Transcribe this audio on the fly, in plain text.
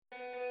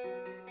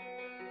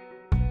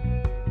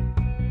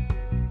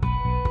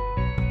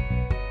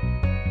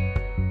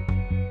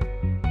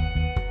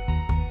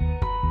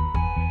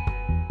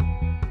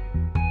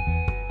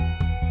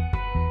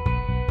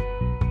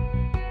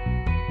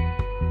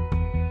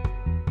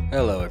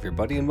Hello,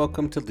 everybody, and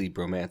welcome to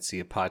Libromancy,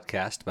 a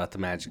podcast about the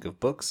magic of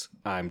books.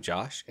 I'm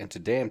Josh, and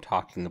today I'm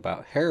talking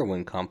about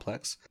Heroine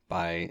Complex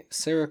by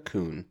Sarah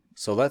Kuhn.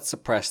 So let's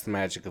suppress the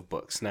magic of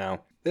books.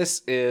 Now,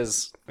 this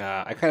is,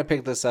 I kind of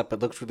picked this up. It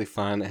looks really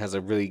fun. It has a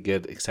really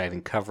good,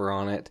 exciting cover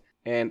on it,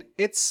 and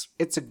it's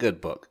a good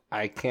book.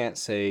 I can't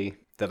say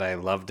that I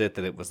loved it,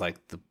 that it was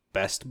like the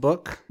best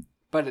book,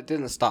 but it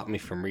didn't stop me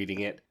from reading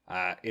it.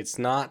 It's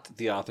not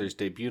the author's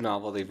debut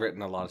novel. They've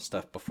written a lot of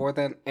stuff before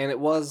then, and it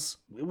was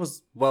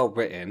well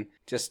written.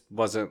 Just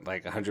wasn't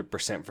like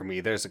 100% for me.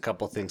 There's a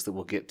couple things that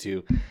we'll get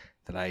to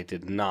that I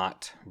did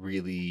not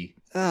really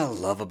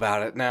love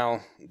about it. Now,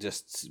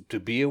 just to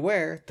be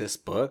aware, this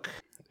book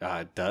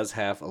does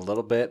have a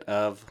little bit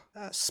of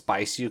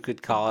spice, you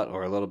could call it,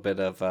 or a little bit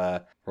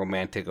of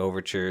romantic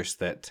overtures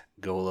that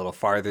go a little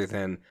farther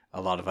than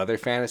a lot of other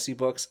fantasy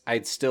books.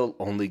 I'd still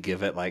only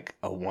give it like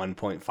a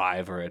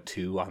 1.5 or a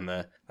 2 on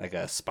the like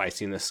a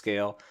spiciness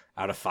scale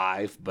out of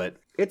 5, but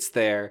it's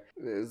there.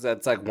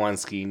 That's like one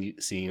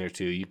scene or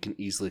two. You can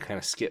easily kind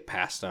of skip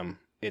past them.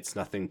 It's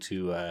nothing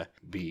to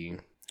be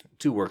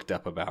too worked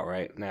up about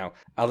right now.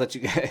 I'll let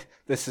you guys.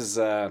 This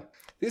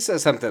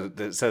says something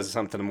that says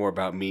something more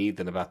about me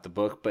than about the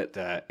book, but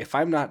if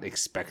I'm not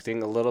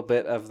expecting a little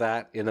bit of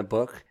that in a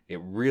book,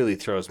 it really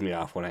throws me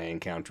off when I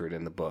encounter it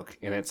in the book.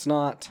 And it's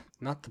not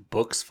the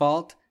book's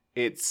fault.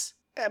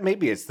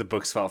 Maybe it's the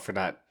book's fault for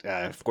not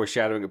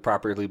foreshadowing it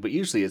properly, but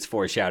usually it's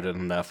foreshadowed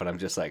enough, and I'm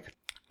just like,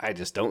 I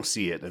just don't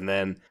see it. And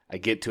then I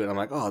get to it, and I'm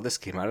like, oh, this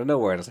came out of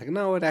nowhere. And it's like,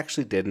 no, it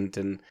actually didn't.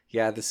 And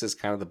yeah, this is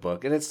kind of the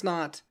book. And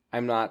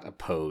I'm not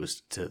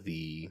opposed to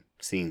the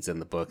scenes in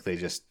the book.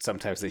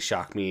 Sometimes they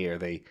shock me, or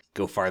they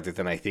go farther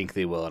than I think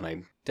they will, and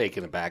I'm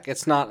taken aback.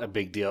 It's not a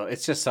big deal.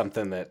 It's just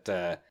something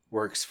that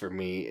works for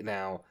me.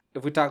 Now,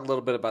 if we talk a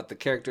little bit about the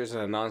characters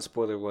in a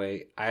non-spoiler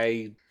way,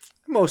 I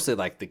mostly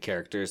like the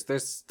characters.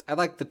 I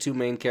like the two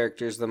main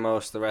characters the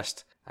most. The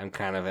rest I'm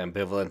kind of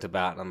ambivalent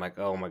about, and I'm like,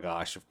 oh my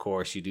gosh, of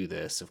course you do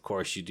this, of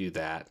course you do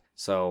that.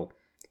 So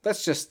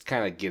let's just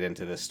kind of get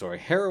into this story.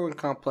 Heroine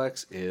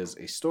Complex is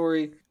a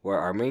story where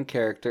our main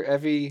character,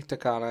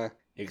 Tanaka,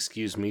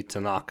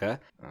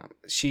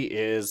 she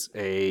is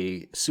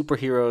a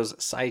superhero's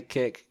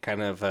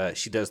sidekick.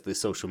 She does the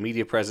social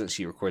media presence.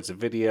 She records a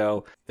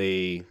video.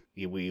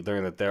 We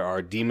learn that there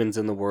are demons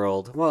in the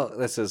world. Well,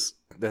 let's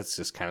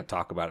just kind of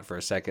talk about it for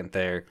a second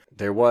there.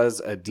 There was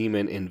a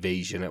demon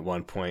invasion at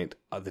one point.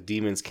 The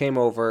demons came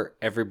over.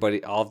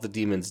 All of the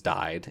demons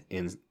died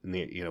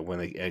when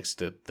they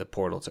exited the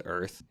portal to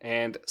Earth.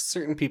 And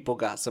certain people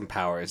got some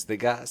powers. They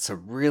got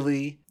some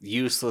really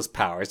useless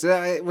powers.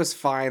 It was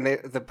fine.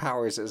 The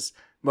powers is...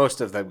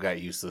 Most of them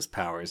got useless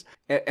powers.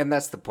 And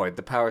that's the point.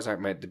 The powers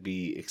aren't meant to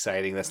be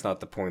exciting. That's not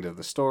the point of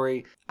the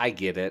story. I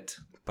get it,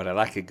 but I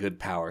like a good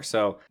power.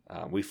 So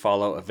we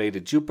follow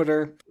Aveda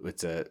Jupiter.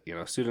 It's a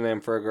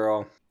pseudonym for a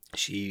girl.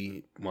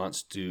 She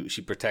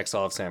protects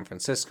all of San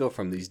Francisco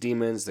from these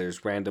demons.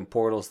 There's random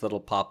portals that'll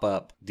pop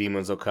up.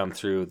 Demons will come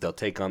through. They'll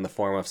take on the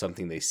form of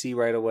something they see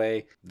right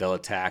away. They'll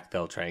attack.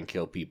 They'll try and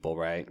kill people,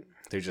 right?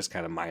 They're just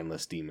kind of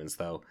mindless demons,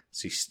 though.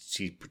 So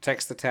she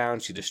protects the town.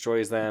 She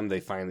destroys them. They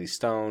find these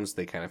stones.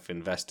 They kind of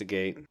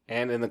investigate.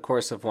 And in the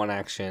course of one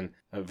action,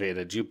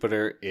 Aveda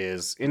Jupiter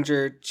is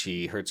injured.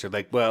 She hurts her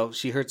leg. Well,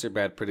 she hurts her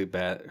leg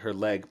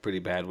pretty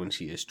bad when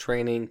she is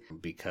training,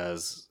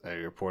 because a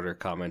reporter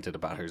commented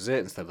about her zit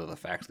instead of the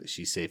fact that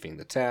she's saving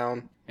the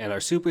town. And our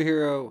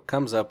superhero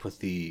comes up with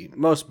the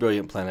most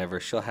brilliant plan ever.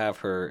 She'll have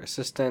her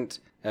assistant,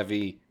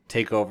 Evie,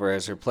 take over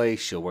as her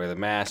place. She'll wear the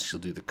mask. She'll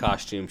do the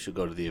costume. She'll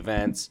go to the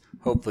events.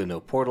 Hopefully no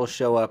portals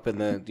show up in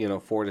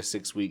the 4 to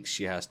 6 weeks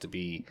she has to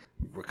be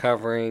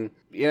recovering.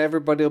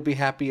 Everybody will be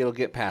happy. It'll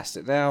get past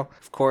it. Now,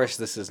 of course,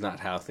 this is not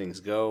how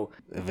things go.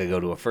 If they go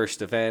to a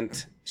first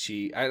event,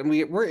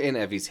 we're in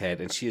Evie's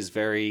head, and she is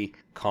very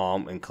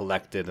calm and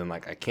collected, and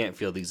like, I can't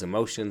feel these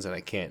emotions, and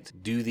I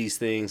can't do these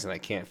things, and I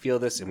can't feel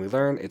this. And we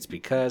learn it's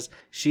because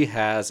she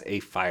has a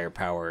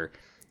firepower.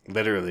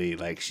 Literally,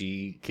 like,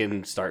 she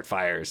can start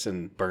fires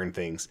and burn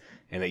things,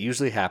 and it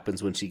usually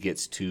happens when she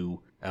gets too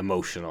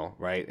emotional,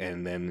 right?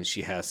 And then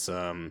she has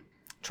some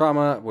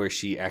trauma where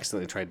she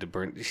accidentally tried to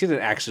burn. She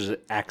didn't actually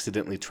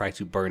accidentally try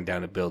to burn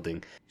down a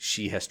building.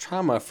 She has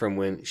trauma from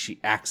when she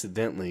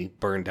accidentally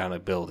burned down a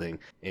building,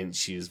 and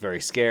she was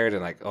very scared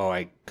and like, oh,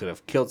 I could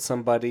have killed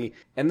somebody.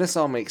 And this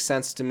all makes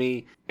sense to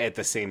me. At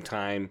the same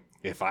time,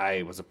 if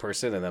I was a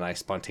person and then I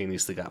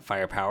spontaneously got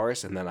fire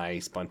powers and then I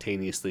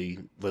spontaneously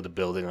lit a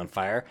building on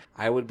fire,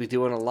 I would be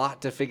doing a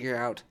lot to figure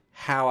out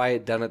how I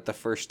had done it the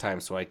first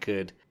time so I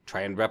could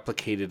try and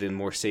replicate it in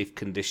more safe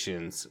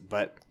conditions.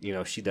 But,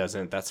 she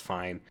doesn't. That's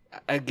fine.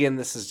 Again,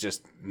 this is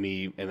just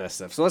me and that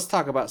stuff. So let's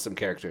talk about some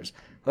characters.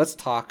 Let's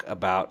talk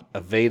about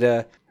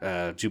Aveda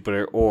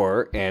Jupiter,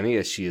 or Annie,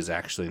 as she is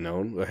actually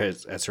known, or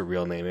as her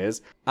real name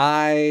is.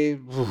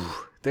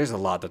 there's a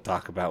lot to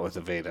talk about with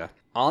Aveda.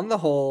 On the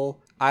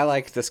whole, I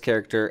liked this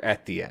character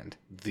at the end.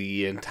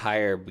 The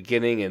entire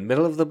beginning and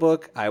middle of the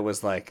book, I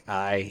was like,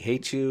 I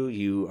hate you.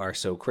 You are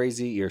so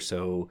crazy. You're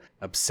so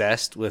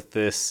obsessed with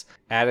this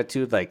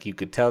attitude. Like, you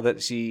could tell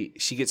that she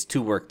gets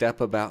too worked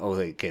up about,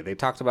 they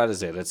talked about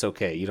is it. It's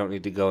okay. You don't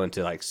need to go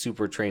into like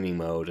super training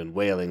mode and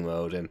wailing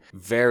mode and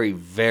very,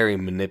 very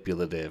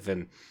manipulative.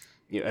 And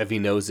Evie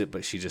knows it,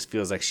 but she just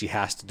feels like she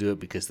has to do it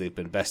because they've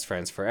been best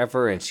friends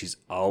forever, and she's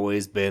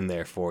always been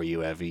there for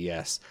you, Evie,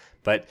 yes.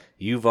 But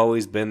you've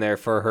always been there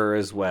for her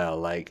as well.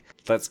 Like,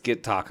 let's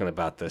get talking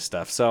about this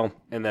stuff. So,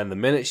 and then the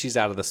minute she's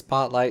out of the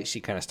spotlight,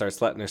 she kind of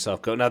starts letting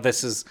herself go. Now,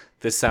 this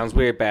sounds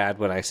weird bad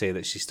when I say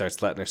that she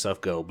starts letting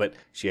herself go, but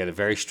she had a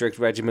very strict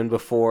regimen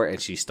before,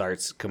 and she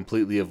starts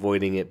completely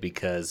avoiding it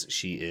because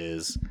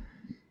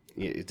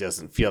it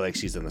doesn't feel like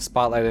she's in the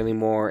spotlight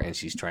anymore, and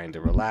she's trying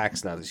to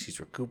relax now that she's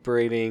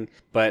recuperating.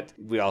 But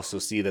we also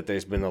see that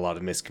there's been a lot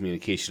of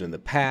miscommunication in the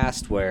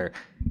past where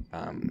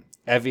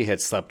Evie had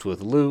slept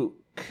with Luke.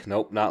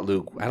 Nope, not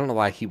Luke. I don't know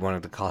why he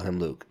wanted to call him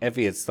Luke.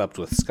 Evie had slept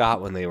with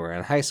Scott when they were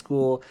in high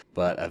school,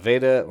 but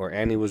Aveda or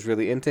Annie was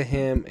really into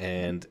him,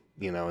 and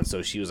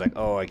so she was like,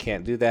 oh, I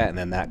can't do that. And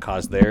then that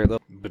caused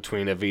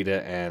between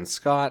Aveda and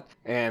Scott.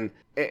 And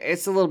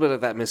it's a little bit of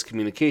that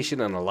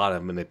miscommunication and a lot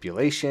of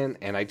manipulation.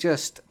 And I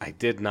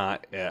did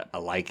not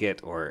like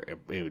it or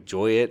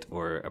enjoy it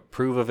or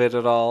approve of it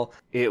at all.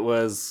 It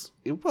was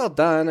well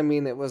done. I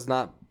mean, it was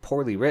not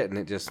poorly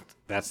written.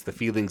 That's the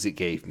feelings it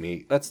gave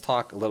me. Let's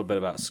talk a little bit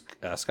about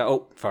Scott.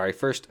 Oh, sorry.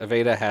 First,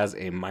 Aveda has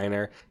a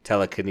minor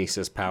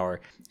telekinesis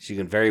power. She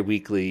can very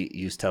weakly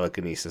use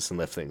telekinesis and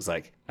lift things,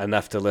 like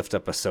enough to lift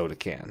up a soda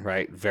can,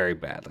 right? Very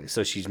badly.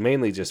 So she's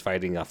mainly just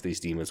fighting off these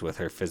demons with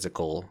her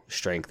physical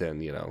strength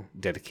and,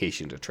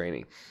 dedication to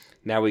training.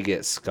 Now we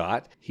get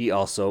Scott. He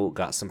also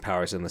got some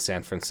powers in the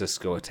San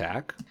Francisco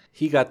attack.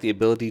 He got the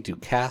ability to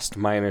cast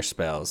minor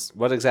spells.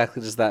 What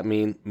exactly does that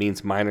mean? It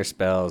means minor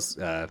spells,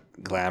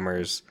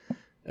 glamours,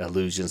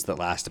 illusions that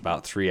last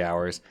about 3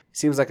 hours.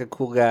 Seems like a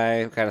cool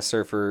guy, kind of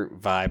surfer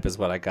vibe is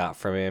what I got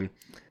from him.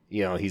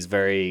 He's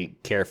very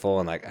careful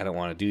and like, I don't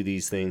want to do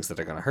these things that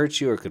are going to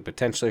hurt you or could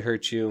potentially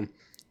hurt you.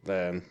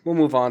 Then we'll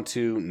move on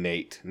to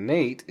Nate.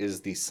 Nate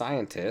is the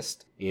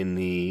scientist in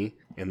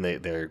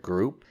their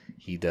group.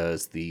 He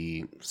does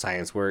the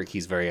science work.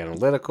 He's very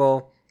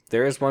analytical.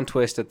 There is one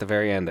twist at the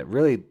very end that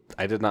really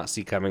I did not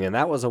see coming, and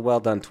that was a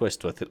well-done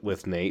twist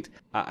with Nate.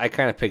 I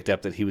kind of picked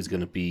up that he was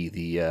going to be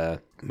the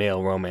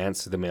male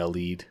romance, or the male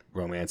lead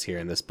romance here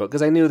in this book,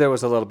 because I knew there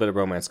was a little bit of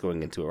romance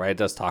going into it, right? It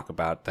does talk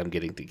about them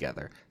getting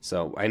together.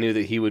 So I knew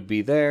that he would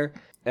be there.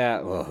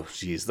 Oh,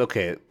 geez.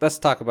 Okay, we're going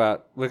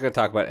to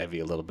talk about Evie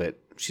a little bit.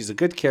 She's a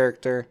good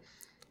character.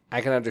 I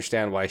can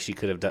understand why she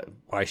did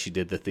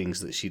the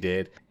things that she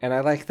did. And I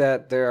like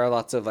that there are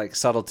lots of like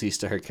subtleties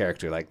to her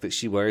character, like that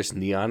she wears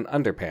neon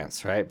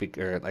underpants, right?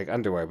 Or like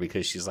underwear,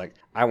 because she's like,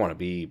 I want to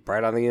be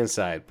bright on the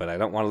inside, but I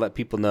don't want to let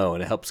people know.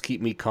 And it helps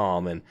keep me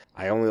calm. And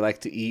I only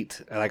like to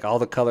eat, I like all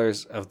the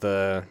colors of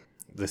the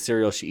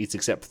cereal she eats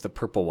except for the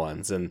purple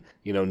ones. And,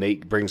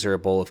 Nate brings her a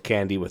bowl of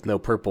candy with no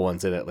purple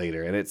ones in it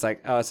later. And it's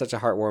like, oh, it's such a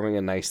heartwarming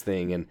and nice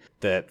thing. And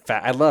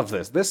I love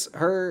this. This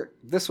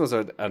was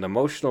an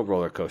emotional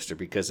roller coaster,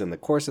 because in the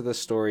course of this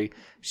story,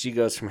 she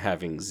goes from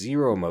having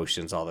zero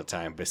emotions all the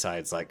time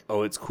besides like,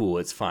 oh, it's cool,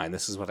 it's fine,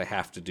 this is what I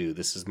have to do,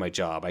 this is my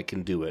job, I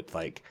can do it,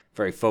 like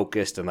very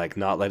focused and like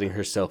not letting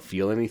herself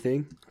feel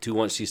anything, to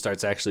once she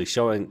starts actually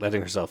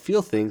letting herself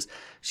feel things,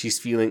 she's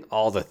feeling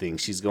all the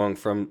things. She's going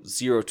from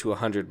 0 to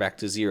 100 back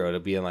to 0 to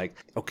being like,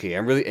 okay,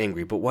 I'm really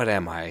angry, but what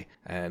am I?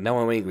 Now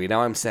I'm angry,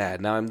 now I'm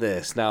sad, now I'm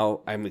this,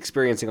 now I'm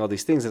experiencing all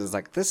these things. And it's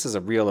like, this is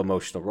a real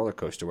emotional roller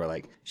coaster where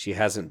like she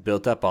hasn't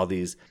built up all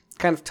these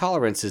kind of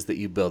tolerances that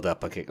you build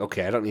up.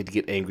 Okay, I don't need to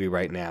get angry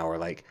right now, or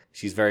like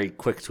she's very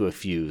quick to a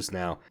fuse.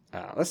 Now,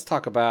 we'll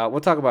talk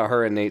about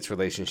her and Nate's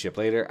relationship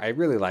later. I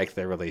really like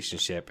their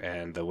relationship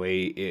and the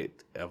way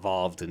it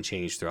evolved and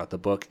changed throughout the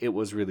book. It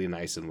was really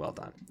nice and well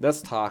done.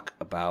 Let's talk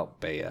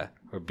about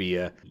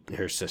Bea,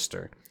 her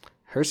sister.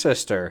 Her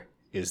sister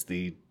is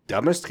the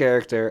dumbest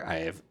character I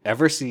have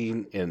ever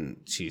seen, and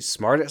she's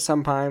smart at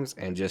some times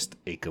and just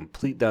a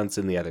complete dunce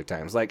in the other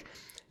times. Like,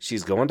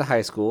 she's going to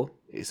high school,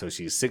 so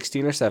she's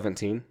 16 or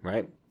 17,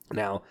 right?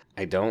 Now,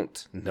 I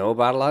don't know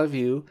about a lot of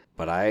you,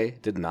 but I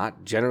did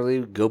not generally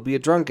go be a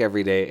drunk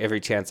every day, every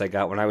chance I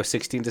got when I was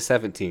 16 to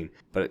 17.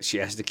 But she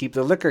has to keep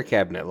the liquor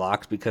cabinet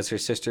locked because her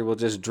sister will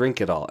just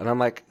drink it all. And I'm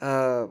like,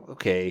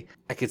 okay.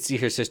 I could see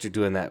her sister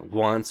doing that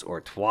once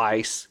or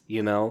twice,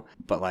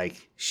 but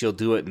like she'll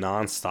do it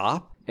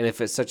nonstop. And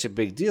if it's such a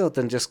big deal,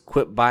 then just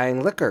quit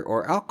buying liquor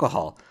or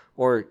alcohol.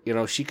 Or,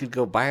 she could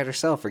go buy it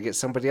herself or get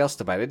somebody else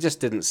to buy it. It just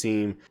didn't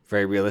seem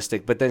very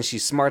realistic. But then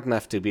she's smart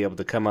enough to be able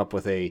to come up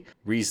with a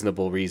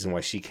reasonable reason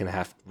why she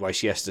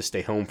has to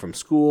stay home from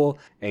school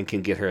and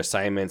can get her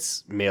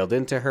assignments mailed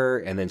into her,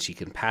 and then she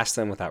can pass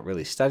them without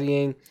really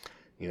studying.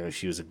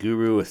 She was a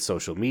guru with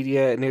social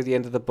media near the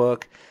end of the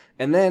book.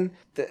 And then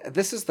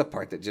this is the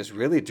part that just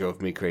really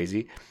drove me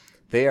crazy.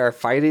 they are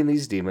fighting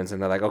these demons,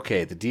 and they're like,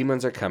 okay, the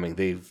demons are coming.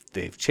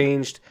 They've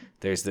changed.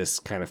 There's this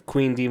kind of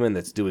queen demon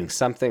that's doing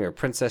something, or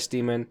princess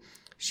demon.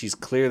 She's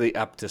clearly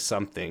up to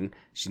something.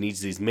 She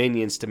needs these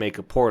minions to make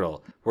a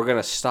portal. We're going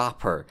to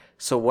stop her.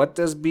 So what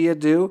does Bia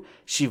do?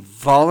 She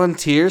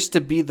volunteers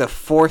to be the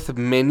fourth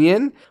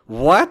minion?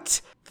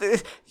 What?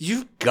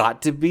 You've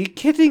got to be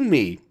kidding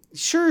me.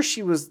 Sure,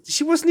 she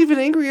wasn't even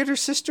angry at her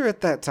sister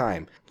at that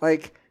time.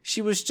 Like,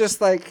 she was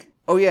just like,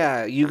 oh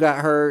yeah, you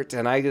got hurt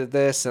and I did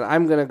this and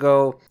I'm going to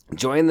go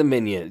join the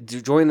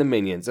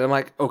minions. And I'm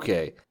like,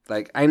 okay.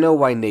 Like, I know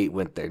why Nate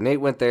went there.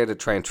 Nate went there to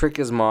try and trick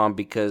his mom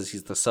because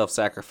he's the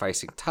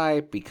self-sacrificing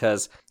type,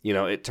 because, you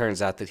know, it turns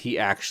out that he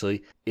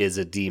actually is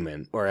a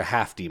demon or a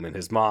half demon.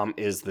 His mom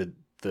is the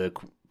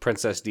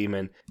princess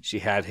demon. She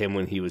had him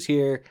when he was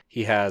here.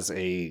 He has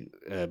a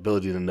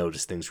ability to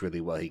notice things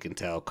really well. He can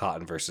tell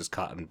cotton versus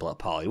cotton,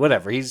 poly,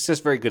 whatever. He's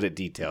just very good at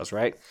details,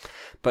 right?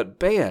 But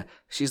Bea,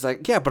 she's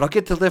like, yeah, but I'll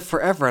get to live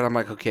forever. And I'm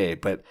like, okay,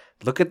 but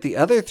look at the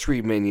other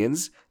three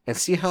minions and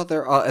see how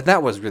they're all. And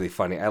that was really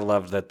funny. I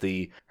loved that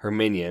her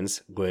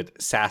minions would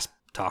sass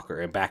talk her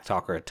and back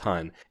talk her a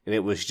ton, and it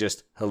was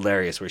just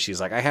hilarious where she's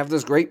like, I have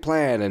this great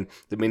plan, and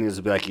the minions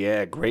would be like,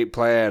 yeah, great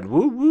plan,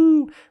 woo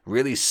woo,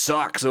 really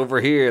sucks over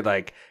here,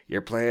 like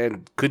your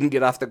plan couldn't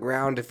get off the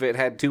ground if it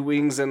had two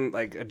wings and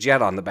like a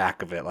jet on the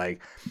back of it,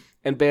 like.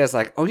 And Bea's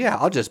like, oh yeah,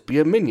 I'll just be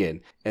a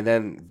minion. And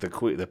then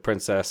the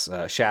princess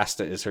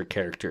Shasta is her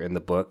character in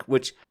the book,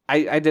 which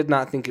I did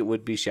not think it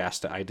would be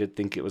Shasta. I did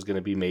think it was going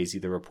to be Maisie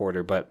the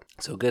reporter, but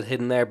so good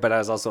hidden there. But I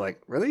was also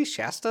like, really,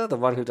 Shasta, the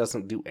one who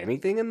doesn't do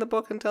anything in the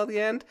book until the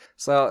end?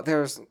 So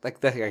there's,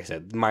 like I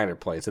said, minor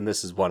points, and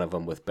this is one of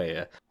them with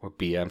Bea, or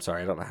Bea, I'm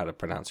sorry, I don't know how to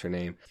pronounce her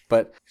name.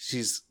 But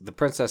the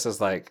princess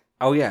is like,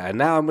 oh yeah, and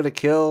now I'm going to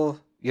kill,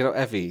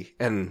 Evie.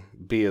 And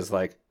Bea is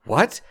like,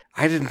 what?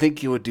 I didn't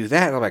think you would do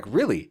that. And I'm like,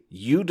 really?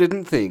 You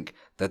didn't think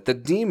that the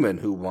demon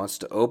who wants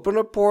to open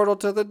a portal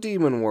to the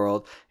demon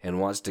world and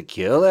wants to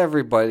kill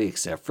everybody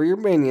except for your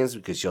minions,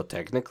 because you'll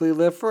technically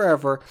live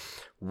forever,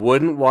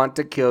 wouldn't want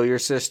to kill your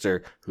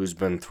sister, who's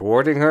been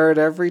thwarting her at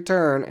every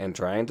turn and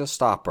trying to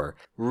stop her?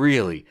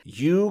 Really?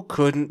 You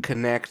couldn't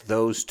connect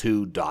those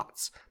two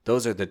dots.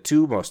 Those are the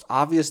two most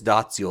obvious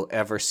dots you'll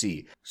ever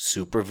see.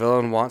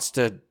 Supervillain wants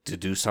to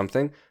do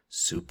something.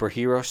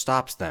 Superhero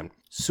stops them.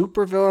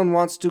 Supervillain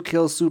wants to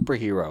kill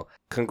superhero.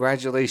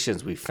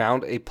 Congratulations, we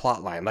found a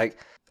plot line. Like,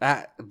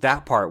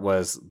 that part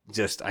was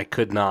just, I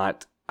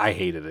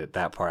hated it,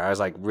 that part. I was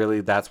like,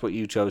 really, that's what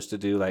you chose to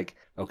do? Like,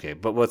 okay,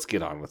 but let's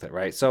get on with it,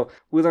 right? So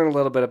we learned a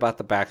little bit about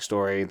the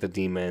backstory, the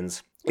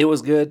demons. It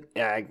was good.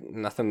 Yeah,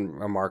 nothing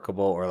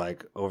remarkable or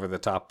like over the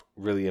top,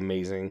 really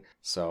amazing.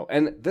 So,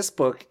 and this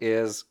book it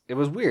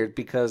was weird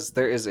because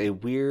there is a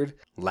weird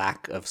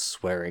lack of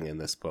swearing in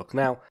this book.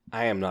 Now,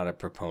 I am not a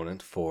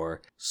proponent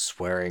for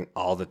swearing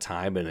all the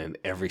time and in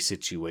every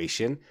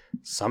situation.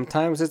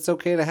 Sometimes it's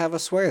okay to have a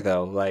swear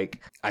though.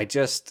 Like,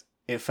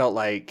 it felt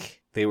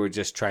like they were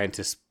just trying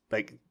to,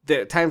 like,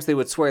 the times they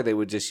would swear, they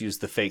would just use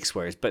the fake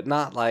swears, but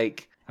not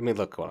like, I mean,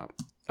 look, hold on.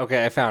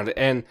 Okay, I found it.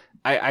 And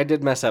I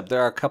did mess up.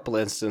 There are a couple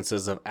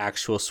instances of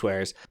actual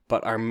swears,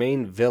 but our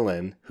main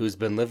villain, who's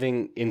been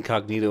living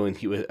incognito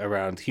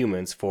around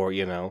humans for,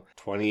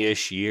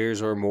 20-ish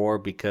years or more,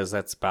 because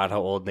that's about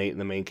how old Nate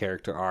and the main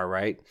character are,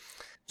 right?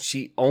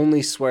 She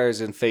only swears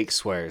in fake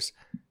swears.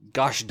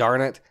 Gosh darn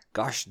it.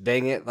 Gosh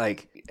dang it.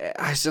 Like,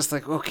 I was just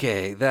like,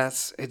 okay,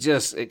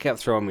 it kept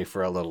throwing me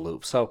for a little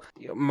loop. So,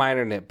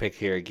 minor nitpick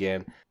here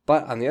again.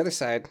 But on the other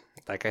side,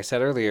 like I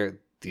said earlier,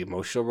 the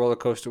emotional roller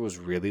coaster was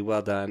really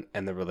well done,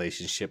 and the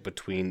relationship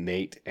between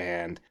Nate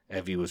and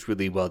Evie was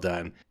really well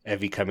done.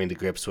 Evie coming to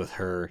grips with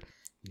her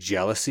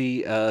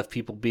jealousy of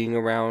people being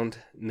around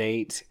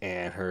Nate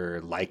and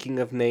her liking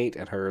of Nate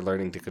and her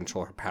learning to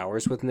control her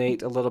powers with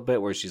Nate a little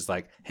bit, where she's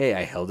like, hey,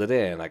 I held it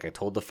in. Like, I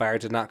told the fire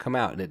to not come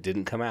out and it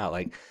didn't come out.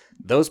 Like,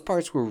 those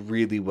parts were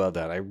really well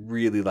done. I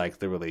really liked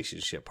the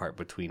relationship part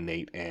between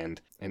Nate and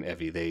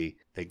Evie.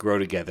 They grow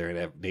together,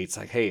 and Nate's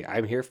like, hey,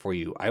 I'm here for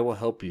you. I will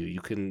help you. You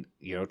can,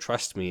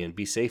 trust me and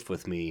be safe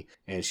with me.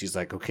 And she's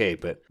like, okay,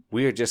 but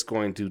we are just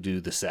going to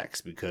do the sex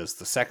because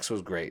the sex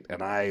was great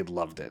and I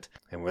loved it.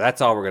 And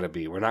that's all we're going to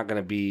be. We're not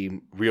going to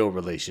be real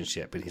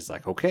relationship. And he's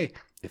like, okay,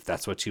 if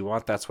that's what you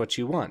want, that's what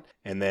you want.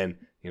 And then,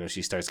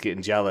 she starts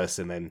getting jealous,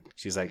 and then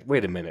she's like,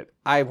 wait a minute,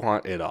 I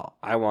want it all.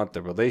 I want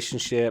the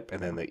relationship.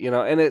 And then,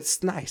 and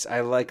it's nice.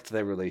 I liked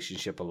the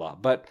relationship a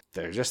lot, but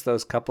there's just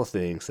those couple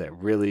things that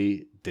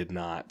really did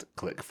not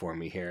click for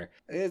me here.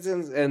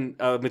 And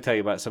let me tell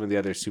you about some of the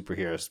other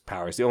superheroes'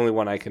 powers. The only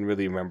one I can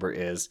really remember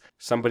is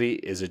somebody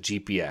is a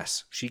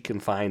GPS. She can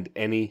find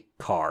any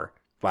car.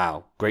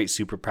 Wow, great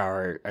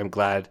superpower. I'm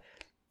glad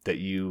that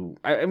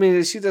I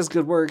mean, she does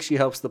good work. She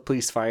helps the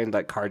police find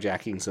like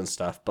carjackings and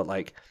stuff, but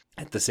like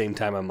at the same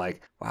time, I'm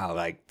like, wow,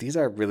 like these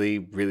are really,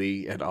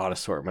 really an odd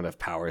assortment of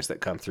powers that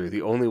come through.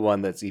 The only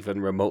one that's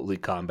even remotely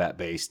combat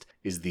based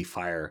is the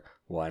fire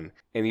one.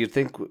 And you'd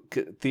think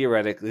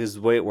theoretically,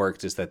 the way it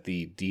worked is that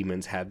the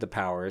demons had the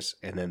powers,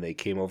 and then they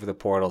came over the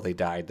portal, they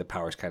died, the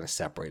powers kind of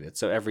separated.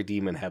 So every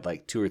demon had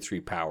like 2 or 3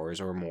 powers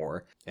or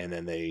more, and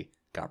then they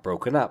got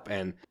broken up.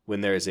 And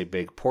when there is a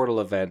big portal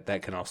event,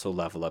 that can also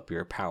level up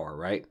your power,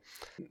 right?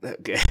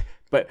 Okay.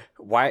 But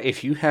why,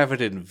 if you have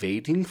an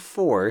invading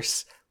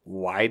force,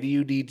 why do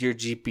you need your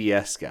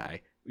GPS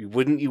guy?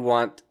 Wouldn't you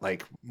want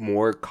like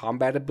more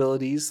combat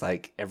abilities,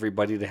 like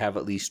everybody to have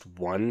at least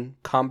one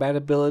combat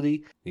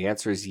ability? The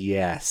answer is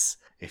yes.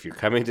 If you're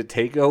coming to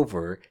take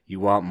over, you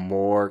want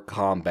more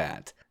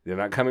combat. They're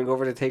not coming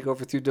over to take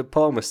over through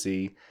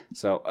diplomacy.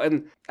 So,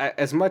 and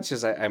as much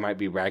as I might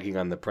be ragging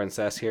on the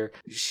princess here,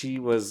 she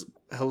was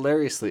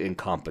hilariously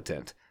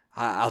incompetent.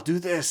 I'll do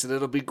this and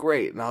it'll be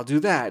great, and I'll do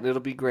that and it'll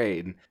be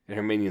great. And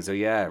her minions, oh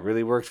yeah, it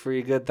really worked for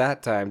you good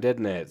that time,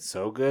 didn't it?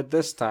 So good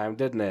this time,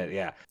 didn't it?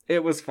 Yeah,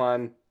 it was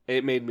fun.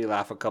 It made me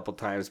laugh a couple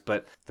times,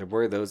 but there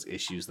were those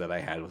issues that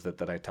I had with it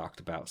that I talked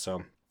about.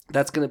 So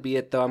that's going to be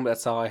it, though.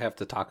 That's all I have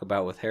to talk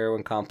about with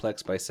Heroine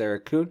Complex by Sarah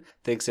Kuhn.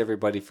 Thanks,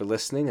 everybody, for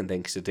listening, and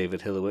thanks to David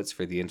Hillowitz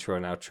for the intro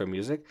and outro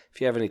music. If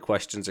you have any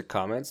questions or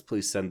comments,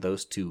 please send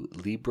those to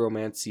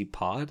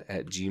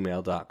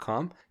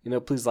libromancypod@gmail.com.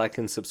 Please like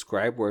and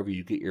subscribe wherever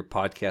you get your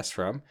podcasts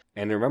from.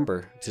 And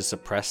remember to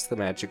suppress the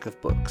magic of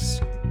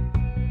books.